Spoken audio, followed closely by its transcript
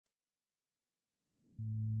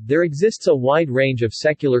There exists a wide range of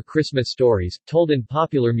secular Christmas stories, told in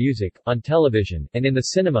popular music, on television, and in the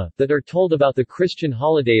cinema, that are told about the Christian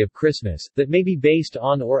holiday of Christmas, that may be based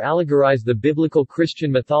on or allegorize the biblical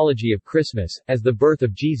Christian mythology of Christmas, as the birth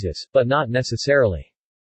of Jesus, but not necessarily.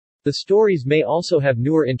 The stories may also have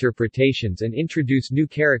newer interpretations and introduce new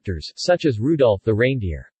characters, such as Rudolph the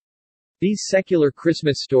reindeer. These secular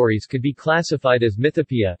Christmas stories could be classified as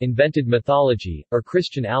mythopoeia, invented mythology, or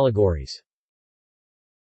Christian allegories.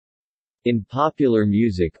 In popular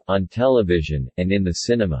music, on television, and in the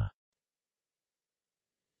cinema.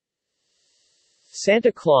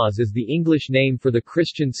 Santa Claus is the English name for the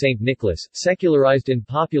Christian Saint Nicholas, secularized in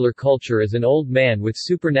popular culture as an old man with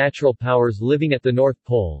supernatural powers living at the North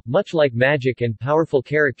Pole. Much like magic and powerful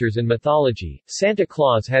characters in mythology, Santa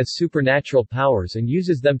Claus has supernatural powers and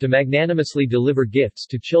uses them to magnanimously deliver gifts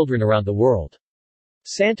to children around the world.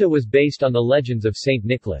 Santa was based on the legends of Saint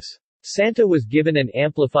Nicholas. Santa was given an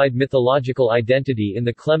amplified mythological identity in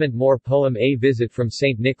the Clement Moore poem A Visit from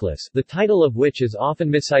St. Nicholas, the title of which is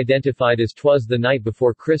often misidentified as 'Twas the Night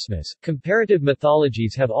Before Christmas. Comparative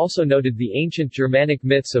mythologies have also noted the ancient Germanic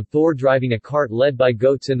myths of Thor driving a cart led by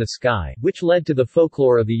goats in the sky, which led to the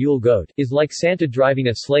folklore of the Yule goat, is like Santa driving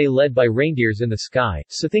a sleigh led by reindeers in the sky,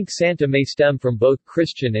 so think Santa may stem from both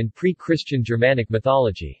Christian and pre-Christian Germanic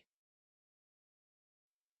mythology.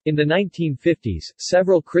 In the 1950s,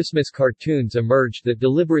 several Christmas cartoons emerged that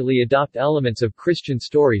deliberately adopt elements of Christian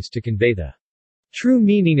stories to convey the true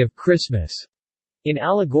meaning of Christmas in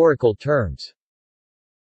allegorical terms.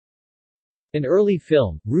 An early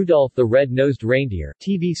film, Rudolph the Red-Nosed Reindeer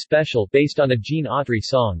TV special based on a Gene Autry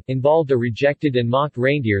song, involved a rejected and mocked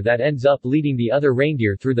reindeer that ends up leading the other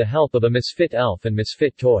reindeer through the help of a misfit elf and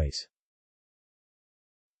misfit toys.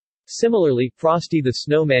 Similarly, Frosty the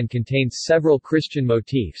Snowman contains several Christian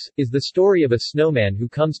motifs, is the story of a snowman who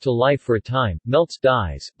comes to life for a time, melts,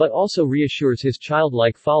 dies, but also reassures his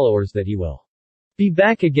childlike followers that he will be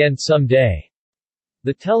back again someday.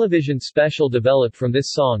 The television special developed from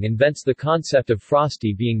this song invents the concept of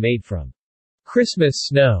Frosty being made from Christmas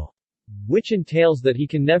snow, which entails that he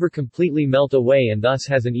can never completely melt away and thus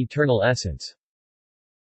has an eternal essence.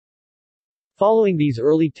 Following these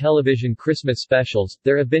early television Christmas specials,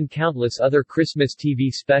 there have been countless other Christmas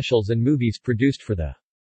TV specials and movies produced for the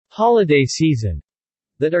holiday season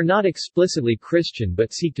that are not explicitly Christian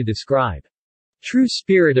but seek to describe true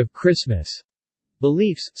spirit of Christmas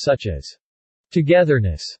beliefs, such as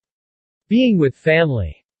togetherness, being with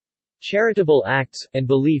family, charitable acts, and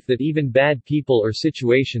belief that even bad people or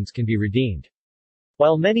situations can be redeemed.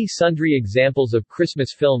 While many sundry examples of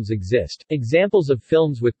Christmas films exist, examples of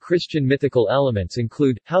films with Christian mythical elements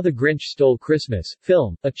include, How the Grinch Stole Christmas,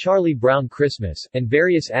 film, A Charlie Brown Christmas, and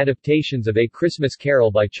various adaptations of A Christmas Carol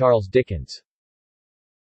by Charles Dickens.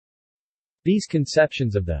 These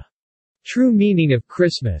conceptions of the true meaning of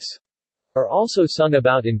Christmas are also sung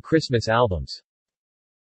about in Christmas albums.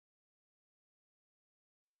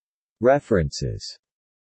 References